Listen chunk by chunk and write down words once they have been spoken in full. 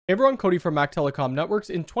Hey everyone, Cody from Mac Telecom Networks.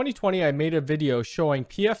 In 2020, I made a video showing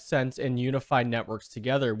pfsense and Unifi networks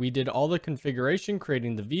together. We did all the configuration,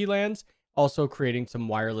 creating the VLANs, also creating some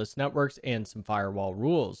wireless networks and some firewall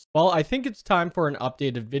rules. Well, I think it's time for an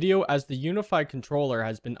updated video as the Unifi controller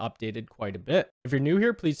has been updated quite a bit. If you're new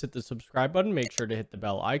here, please hit the subscribe button. Make sure to hit the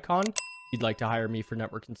bell icon. If you'd like to hire me for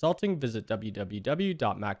network consulting, visit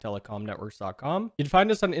www.mactelecomnetworks.com. You can find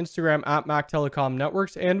us on Instagram at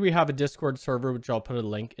MacTelecomNetworks, and we have a Discord server, which I'll put a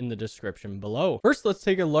link in the description below. First, let's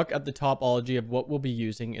take a look at the topology of what we'll be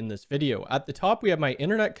using in this video. At the top, we have my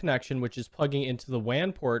internet connection, which is plugging into the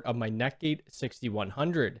WAN port of my Netgate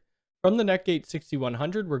 6100. From the Netgate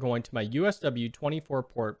 6100, we're going to my USW 24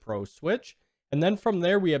 port Pro switch. And then from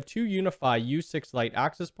there, we have two Unifi U6 Lite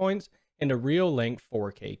access points and a Reolink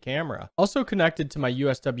 4K camera. Also connected to my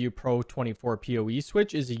USW Pro 24 PoE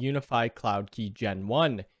switch is a Unifi Cloud Key Gen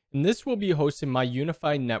 1. And this will be hosting my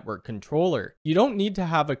Unifi network controller. You don't need to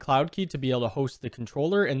have a cloud key to be able to host the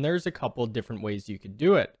controller, and there's a couple different ways you could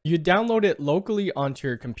do it. You download it locally onto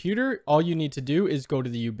your computer. All you need to do is go to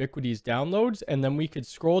the Ubiquiti's downloads, and then we could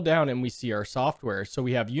scroll down and we see our software. So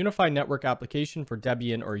we have Unifi network application for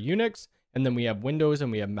Debian or Unix, and then we have Windows and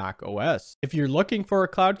we have Mac OS. If you're looking for a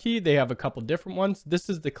cloud key, they have a couple different ones. This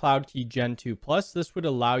is the Cloud Key Gen 2 Plus. This would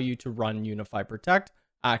allow you to run Unifi Protect,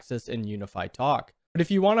 Access, and Unifi Talk. But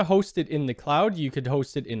if you want to host it in the cloud, you could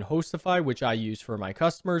host it in Hostify, which I use for my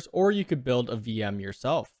customers, or you could build a VM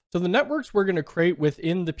yourself. So the networks we're going to create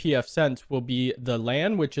within the pfsense will be the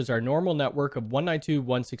LAN, which is our normal network of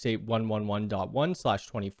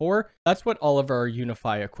 192.168.111.1/24. That's what all of our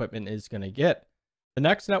Unifi equipment is going to get. The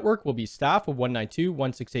next network will be staff of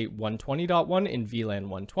 192.168.120.1 in VLAN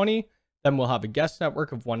 120. Then we'll have a guest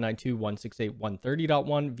network of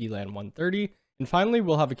 192.168.130.1 VLAN 130. And finally,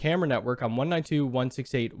 we'll have a camera network on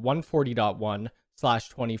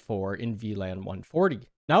 192.168.140.1/24 in VLAN 140.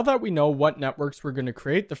 Now that we know what networks we're going to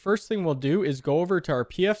create, the first thing we'll do is go over to our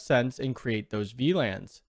pfsense and create those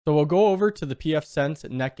VLANs. So we'll go over to the pfsense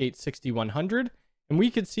Netgate 6100. And we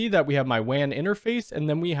could see that we have my WAN interface, and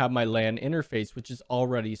then we have my LAN interface, which is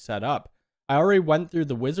already set up. I already went through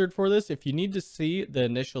the wizard for this. If you need to see the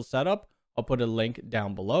initial setup, I'll put a link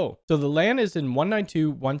down below. So the LAN is in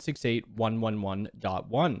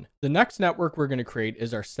 192.168.111.1. The next network we're going to create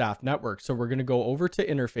is our staff network. So we're going to go over to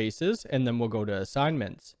interfaces, and then we'll go to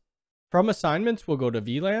assignments. From assignments, we'll go to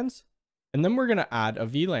VLANs, and then we're going to add a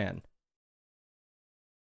VLAN.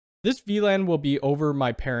 This VLAN will be over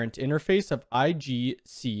my parent interface of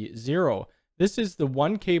IGC0. This is the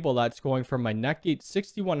one cable that's going from my Netgate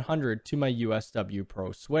 6100 to my USW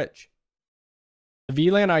Pro switch. The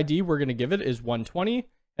VLAN ID we're going to give it is 120,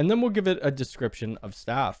 and then we'll give it a description of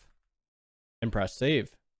staff. And press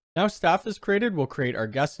save. Now staff is created, we'll create our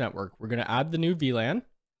guest network. We're going to add the new VLAN.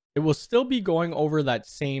 It will still be going over that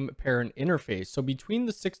same parent interface. So between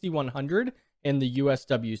the 6100 and the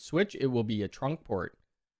USW switch, it will be a trunk port.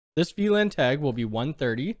 This VLAN tag will be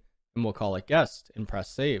 130, and we'll call it guest and press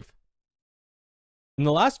save. And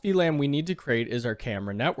the last VLAN we need to create is our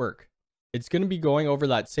camera network. It's going to be going over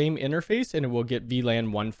that same interface, and it will get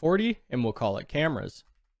VLAN 140, and we'll call it cameras.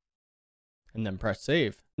 And then press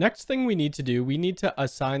save. Next thing we need to do, we need to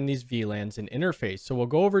assign these VLANs an interface. So we'll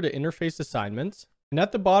go over to interface assignments, and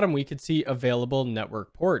at the bottom we could see available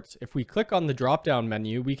network ports. If we click on the drop-down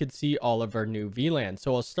menu, we could see all of our new VLANs.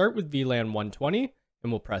 So I'll start with VLAN 120,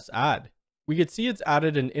 and we'll press add. We could see it's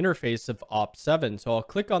added an interface of op7. So I'll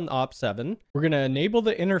click on op7. We're going to enable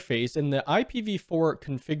the interface, and the IPv4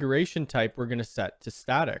 configuration type we're going to set to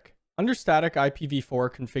static. Under static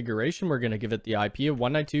IPv4 configuration, we're going to give it the IP of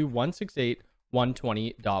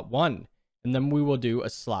 192.168.120.1. And then we will do a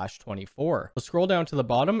 /24. We'll scroll down to the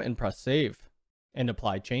bottom and press save and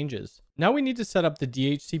apply changes. Now we need to set up the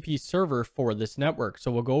DHCP server for this network. So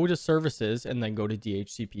we'll go to services and then go to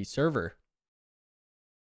DHCP server.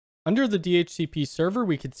 Under the DHCP server,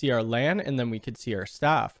 we could see our LAN, and then we could see our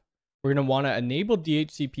staff. We're going to want to enable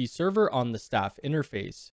DHCP server on the staff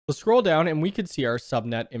interface. We'll scroll down and we could see our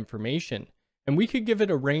subnet information, and we could give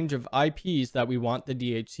it a range of IPs that we want the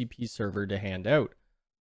DHCP server to hand out.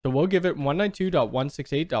 So we'll give it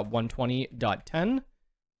 192.168.120.10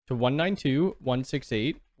 to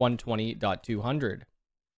 192.168.120.200.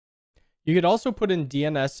 You could also put in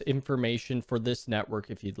DNS information for this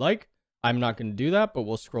network if you'd like. I'm not going to do that, but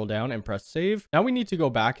we'll scroll down and press save. Now we need to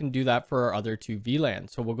go back and do that for our other two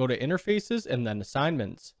VLANs. So we'll go to interfaces and then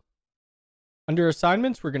assignments. Under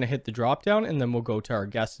assignments, we're going to hit the drop down, and then we'll go to our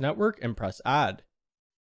guest network and press add.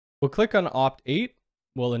 We'll click on opt8.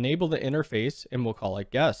 We'll enable the interface, and we'll call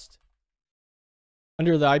it guest.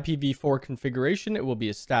 Under the IPv4 configuration, it will be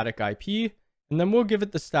a static IP, And then we'll give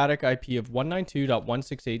it the static IP of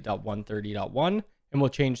 192.168.130.1, and we'll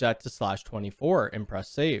change that to /24 and press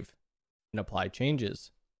save and apply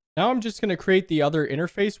changes. Now I'm just going to create the other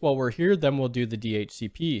interface while we're here, then we'll do the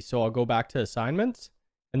DHCP. So I'll go back to assignments,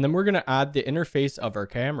 and then we're going to add the interface of our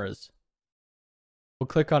cameras. We'll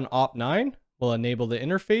click on op9, we'll enable the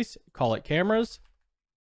interface, call it cameras,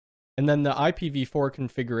 and then the IPv4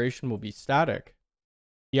 configuration will be static.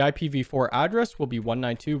 The IPv4 address will be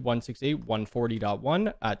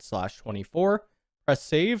 192.168.140.1 at /24. Press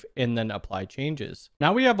save and then apply changes.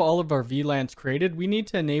 Now we have all of our VLANs created. We need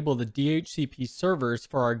to enable the DHCP servers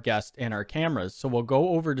for our guest and our cameras. So we'll go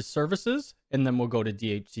over to services and then we'll go to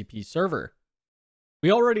DHCP server. We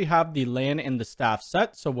already have the LAN and the staff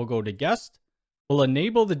set, so we'll go to guest. We'll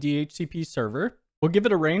enable the DHCP server. We'll give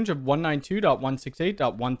it a range of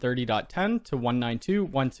 192.168.130.10 to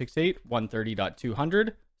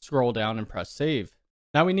 192.168.130.200. Scroll down and press save.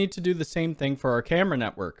 Now we need to do the same thing for our camera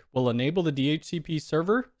network. We'll enable the DHCP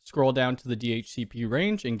server, scroll down to the DHCP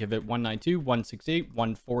range and give it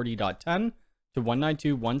 192.168.140.10 to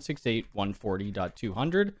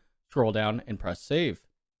 192.168.140.200. Scroll down and press save.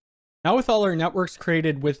 Now with all our networks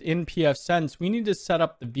created within pfSense, we need to set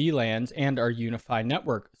up the VLANs and our Unifi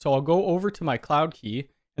network. So I'll go over to my cloud key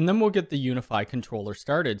and then we'll get the Unifi controller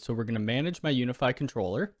started. So we're going to manage my Unifi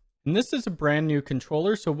controller. And this is a brand new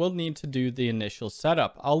controller, so we'll need to do the initial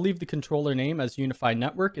setup. I'll leave the controller name as Unifi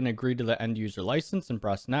Network and agree to the end user license and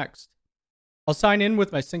press next. I'll sign in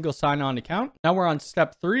with my single sign-on account. Now we're on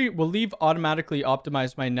step 3. We'll leave automatically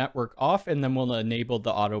optimize my network off and then we'll enable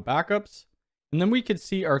the auto backups. And then we could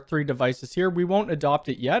see our 3 devices here. We won't adopt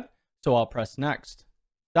it yet, so I'll press next.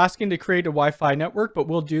 It's asking to create a Wi-Fi network, but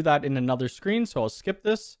we'll do that in another screen, so I'll skip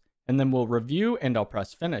this. And then we'll review and I'll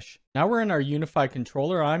press finish. Now we're in our Unifi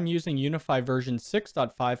controller. I'm using Unifi version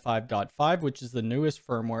 6.55.5, which is the newest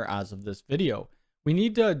firmware as of this video. We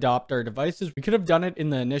need to adopt our devices. We could have done it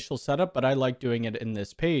in the initial setup, but I like doing it in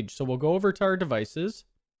this page. So we'll go over to our devices.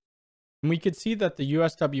 And we could see that the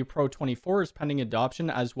USW Pro 24 is pending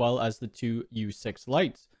adoption as well as the 2 U6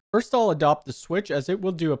 lights. First, I'll adopt the switch as it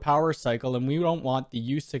will do a power cycle and we don't want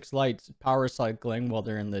the U6 lights power cycling while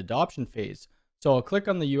they're in the adoption phase. So I'll click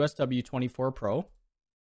on the USW 24 Pro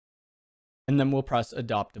and then we'll press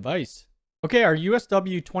adopt device. Okay, our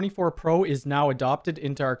USW 24 Pro is now adopted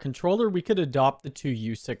into our controller. We could adopt the 2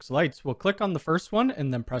 U6 lights. We'll click on the first one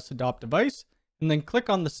and then press adopt device and then click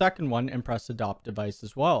on the second one and press adopt device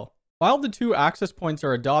as well. While the 2 access points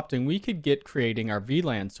are adopting, we could get creating our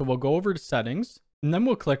VLAN. So we'll go over to settings and then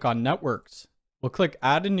we'll click on networks. We'll click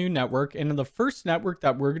add a new network and the first network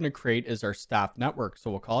that we're going to create is our staff network. So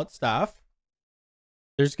we'll call it staff.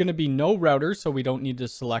 There's going to be no router, so we don't need to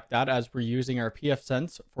select that as we're using our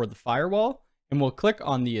pfSense for the firewall, and we'll click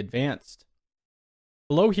on the advanced.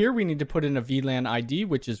 Below here, we need to put in a VLAN ID,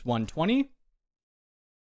 which is 120.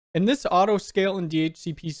 And this auto scale in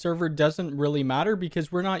DHCP server doesn't really matter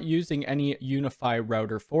because we're not using any Unifi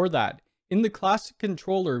router for that. In the classic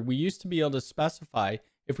controller, we used to be able to specify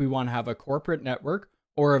if we want to have a corporate network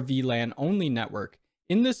or a VLAN only network.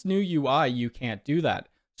 In this new UI, you can't do that.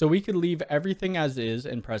 So we could leave everything as is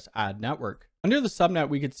and press add network. Under the subnet,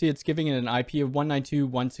 we could see it's giving it an IP of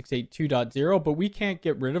 192.168.2.0, but we can't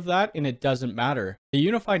get rid of that and it doesn't matter. The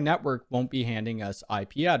Unifi network won't be handing us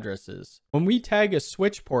IP addresses. When we tag a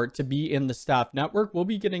switch port to be in the staff network, we'll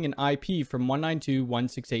be getting an IP from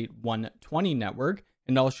 192.168.120 network,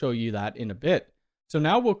 and I'll show you that in a bit. So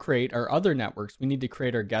now we'll create our other networks. We need to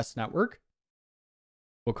create our guest network.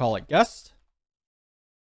 We'll call it guest.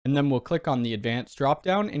 And then we'll click on the advanced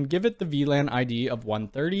dropdown and give it the VLAN ID of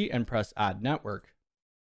 130 and press add network.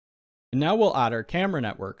 And now we'll add our camera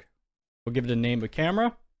network. We'll give it a name of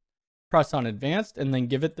camera, press on advanced, and then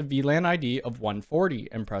give it the VLAN ID of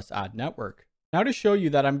 140 and press add network. Now to show you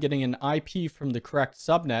that I'm getting an IP from the correct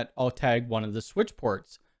subnet, I'll tag one of the switch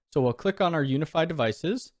ports. So we'll click on our Unifi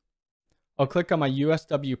devices. I'll click on my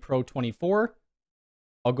USW Pro 24.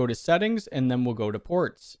 I'll go to settings and then we'll go to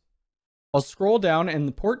ports. I'll scroll down and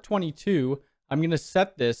the port 22, I'm going to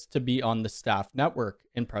set this to be on the staff network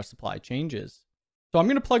and press apply changes. So I'm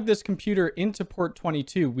going to plug this computer into port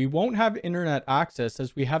 22. We won't have internet access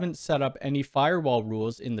as we haven't set up any firewall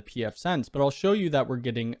rules in the pfSense, but I'll show you that we're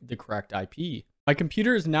getting the correct IP. My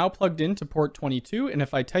computer is now plugged into port 22, and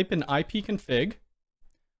if I type in ipconfig,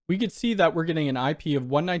 we could see that we're getting an IP of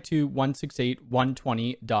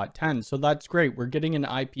 192.168.120.10. So that's great. We're getting an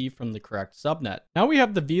IP from the correct subnet. Now we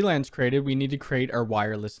have the VLANs created. We need to create our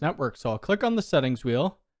wireless network. So I'll click on the settings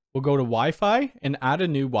wheel. We'll go to Wi-Fi and add a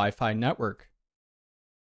new Wi-Fi network.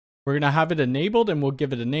 We're going to have it enabled and we'll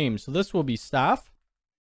give it a name. So this will be staff.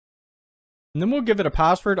 And then we'll give it a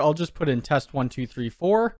password. I'll just put in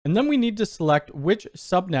test1234. And then we need to select which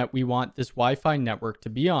subnet we want this Wi-Fi network to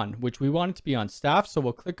be on, which we want it to be on staff. So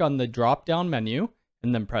we'll click on the drop-down menu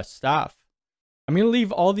and then press staff. I'm going to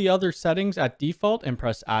leave all the other settings at default and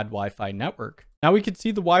press add Wi-Fi network. Now we can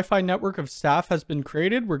see the Wi-Fi network of staff has been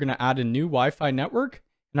created. We're going to add a new Wi-Fi network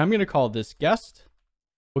and I'm going to call this guest.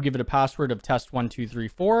 We'll give it a password of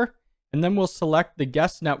test1234 and then we'll select the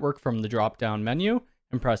guest network from the drop-down menu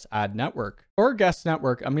and press add network. For our guest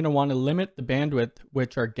network, I'm going to want to limit the bandwidth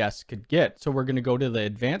which our guests could get. So we're going to go to the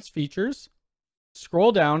advanced features,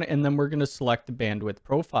 scroll down, and then we're going to select the bandwidth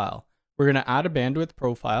profile. We're going to add a bandwidth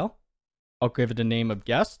profile. I'll give it a name of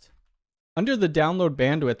guest. Under the download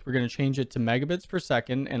bandwidth, we're going to change it to megabits per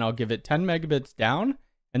second and I'll give it 10 megabits down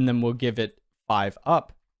and then we'll give it 5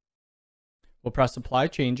 up. We'll press apply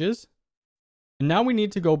changes. And now we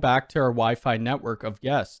need to go back to our Wi-Fi network of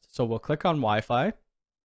guest. So we'll click on Wi-Fi.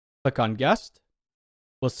 Click on guest.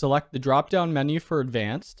 We'll select the drop-down menu for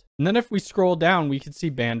advanced. And then if we scroll down, we can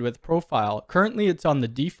see bandwidth profile. Currently it's on the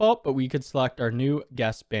default, but we could select our new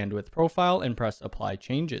guest bandwidth profile and press apply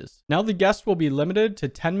changes. Now the guest will be limited to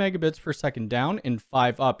 10 megabits per second down and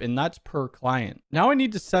 5 up, and that's per client. Now I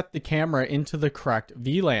need to set the camera into the correct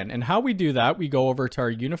VLAN. And how we do that, we go over to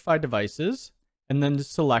our Unifi devices and then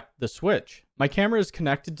select the switch. My camera is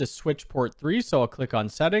connected to switch port 3, so I'll click on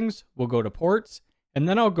settings. We'll go to ports. And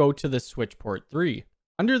then I'll go to the switch port 3.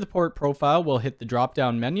 Under the port profile, we'll hit the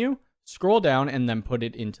drop-down menu, scroll down, and then put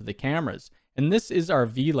it into the cameras. And this is our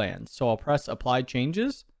VLAN. So I'll press apply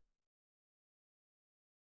changes.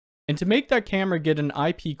 And to make that camera get an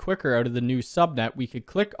IP quicker out of the new subnet, we could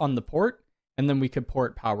click on the port, and then we could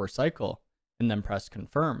port power cycle, and then press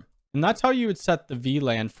confirm. And that's how you would set the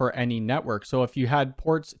VLAN for any network. So if you had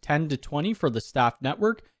ports 10 to 20 for the staff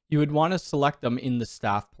network, you would want to select them in the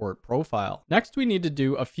staff port profile. Next, we need to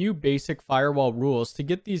do a few basic firewall rules to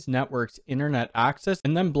get these networks internet access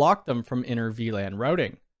and then block them from inter VLAN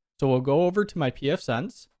routing. So we'll go over to my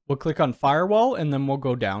pfSense, we'll click on firewall, and then we'll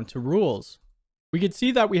go down to rules. We can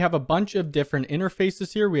see that we have a bunch of different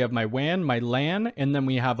interfaces here. We have my WAN, my LAN, and then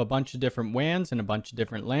we have a bunch of different WANs and a bunch of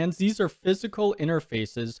different LANs. These are physical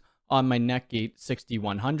interfaces on my Netgate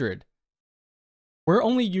 6100. We're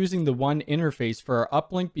only using the one interface for our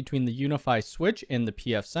uplink between the Unifi switch and the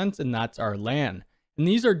pfSense, and that's our LAN. And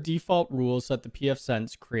these are default rules that the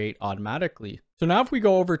pfSense create automatically. So now if we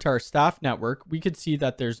go over to our staff network, we could see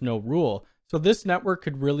that there's no rule. So this network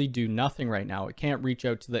could really do nothing right now. It can't reach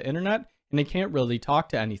out to the internet and it can't really talk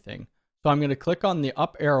to anything. So I'm going to click on the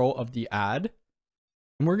up arrow of the add.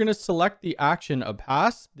 And we're going to select the action of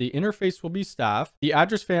pass. The interface will be staff. The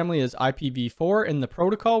address family is IPv4 and the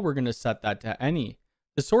protocol, we're going to set that to any.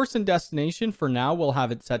 The source and destination for now, we'll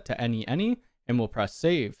have it set to any, and we'll press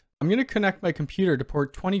save. I'm going to connect my computer to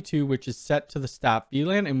port 22, which is set to the staff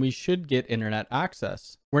VLAN, and we should get internet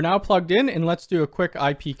access. We're now plugged in, and let's do a quick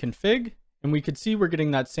IP config. And we could see we're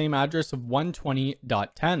getting that same address of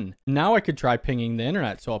 120.10. Now I could try pinging the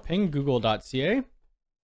internet. So I'll ping google.ca.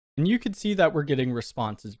 And you could see that we're getting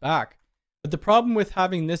responses back. But the problem with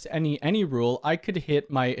having this any rule, I could hit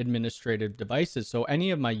my administrative devices, so any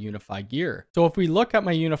of my Unifi gear. So if we look at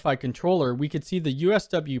my Unifi controller, we could see the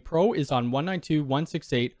USW Pro is on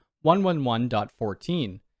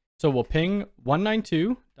 192.168.111.14. So we'll ping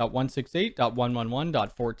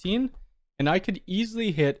 192.168.111.14, and I could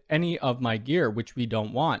easily hit any of my gear, which we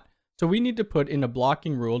don't want. So we need to put in a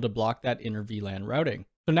blocking rule to block that inter VLAN routing.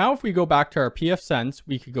 So now if we go back to our pfSense,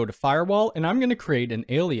 we could go to firewall, and I'm going to create an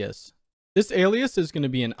alias. This alias is going to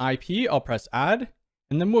be an IP. I'll press add,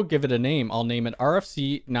 and then we'll give it a name. I'll name it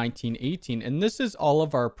RFC 1918, and this is all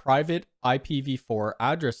of our private IPv4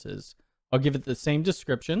 addresses. I'll give it the same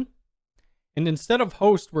description. And instead of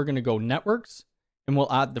host, we're going to go networks, and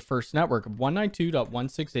we'll add the first network of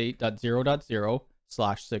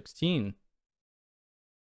 192.168.0.0/16.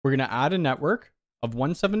 We're going to add a network of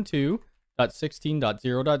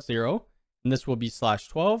 172.16.0.0, and this will be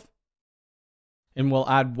 /12. And we'll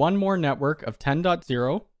add one more network of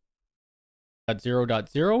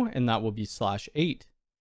 10.0.0.0, and that will be /8.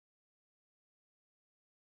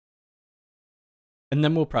 And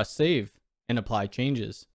then we'll press save and apply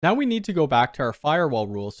changes. Now we need to go back to our firewall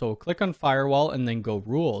rules. So we'll click on firewall and then go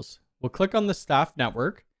rules. We'll click on the staff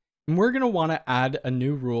network, and we're going to want to add a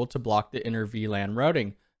new rule to block the inter VLAN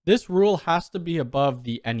routing. This rule has to be above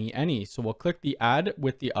the any. So we'll click the add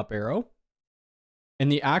with the up arrow,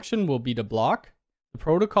 and the action will be to block. The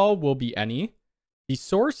protocol will be any. The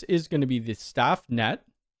source is going to be the staff net,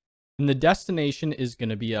 and the destination is going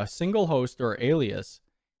to be a single host or alias.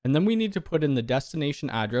 And then we need to put in the destination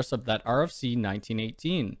address of that RFC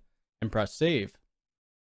 1918 and press save.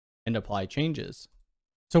 and apply changes.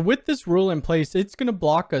 So with this rule in place, it's going to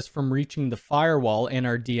block us from reaching the firewall in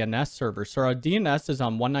our DNS server. So our DNS is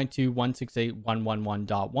on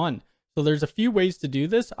 192.168.111.1. So there's a few ways to do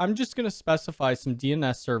this. I'm just going to specify some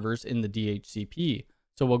DNS servers in the DHCP.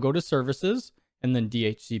 So we'll go to services and then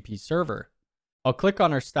DHCP server. I'll click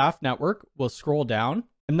on our staff network. We'll scroll down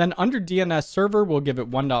and then under DNS server, we'll give it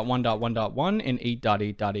 1.1.1.1 and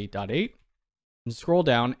 8.8.8.8 and scroll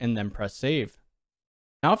down and then press save.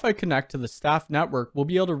 Now, if I connect to the staff network, we'll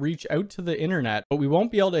be able to reach out to the internet, but we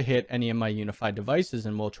won't be able to hit any of my Unifi devices,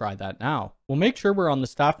 and we'll try that now. We'll make sure we're on the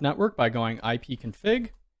staff network by going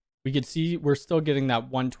ipconfig. We can see we're still getting that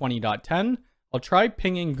 120.10. I'll try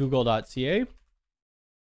pinging google.ca,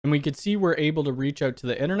 and we can see we're able to reach out to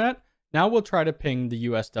the internet. Now we'll try to ping the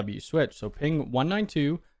USW switch. So ping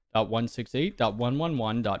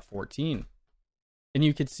 192.168.111.14. And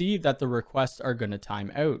you can see that the requests are going to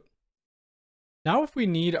time out. Now, if we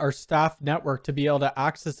need our staff network to be able to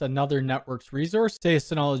access another network's resource, say a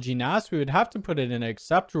Synology NAS, we would have to put it in an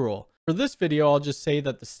accept rule. For this video, I'll just say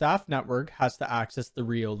that the staff network has to access the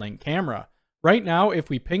Reolink camera. Right now, if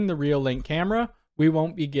we ping the Reolink camera, we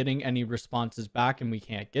won't be getting any responses back and we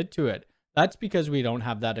can't get to it. That's because we don't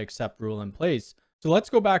have that accept rule in place. So let's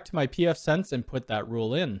go back to my pfsense and put that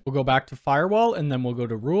rule in. We'll go back to firewall and then we'll go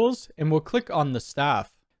to rules and we'll click on the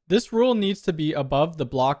staff. This rule needs to be above the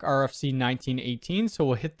block RFC 1918, so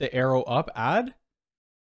we'll hit the arrow up, add,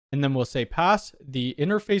 and then we'll say pass. The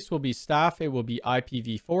interface will be staff, it will be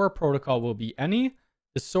IPv4, protocol will be any.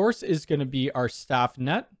 The source is going to be our staff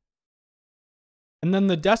net. And then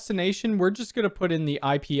the destination, we're just going to put in the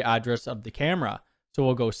IP address of the camera. So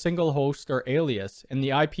we'll go single host or alias, and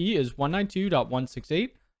the IP is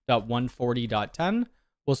 192.168.140.10.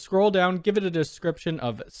 We'll scroll down, give it a description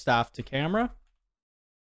of staff to camera,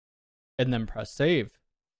 and then press save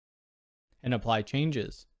and apply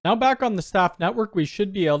changes. Now back on the staff network, we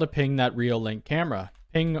should be able to ping that Reolink camera.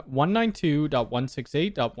 Ping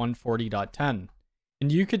 192.168.140.10.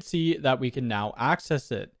 And you could see that we can now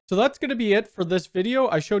access it. So that's going to be it for this video.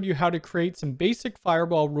 I showed you how to create some basic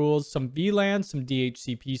firewall rules, some VLANs, some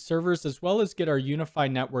DHCP servers, as well as get our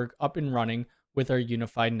Unifi network up and running with our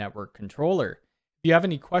Unifi network controller. If you have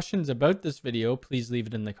any questions about this video, please leave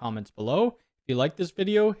it in the comments below. If you like this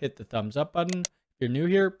video, hit the thumbs up button. If you're new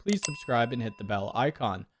here, please subscribe and hit the bell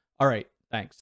icon. All right, thanks.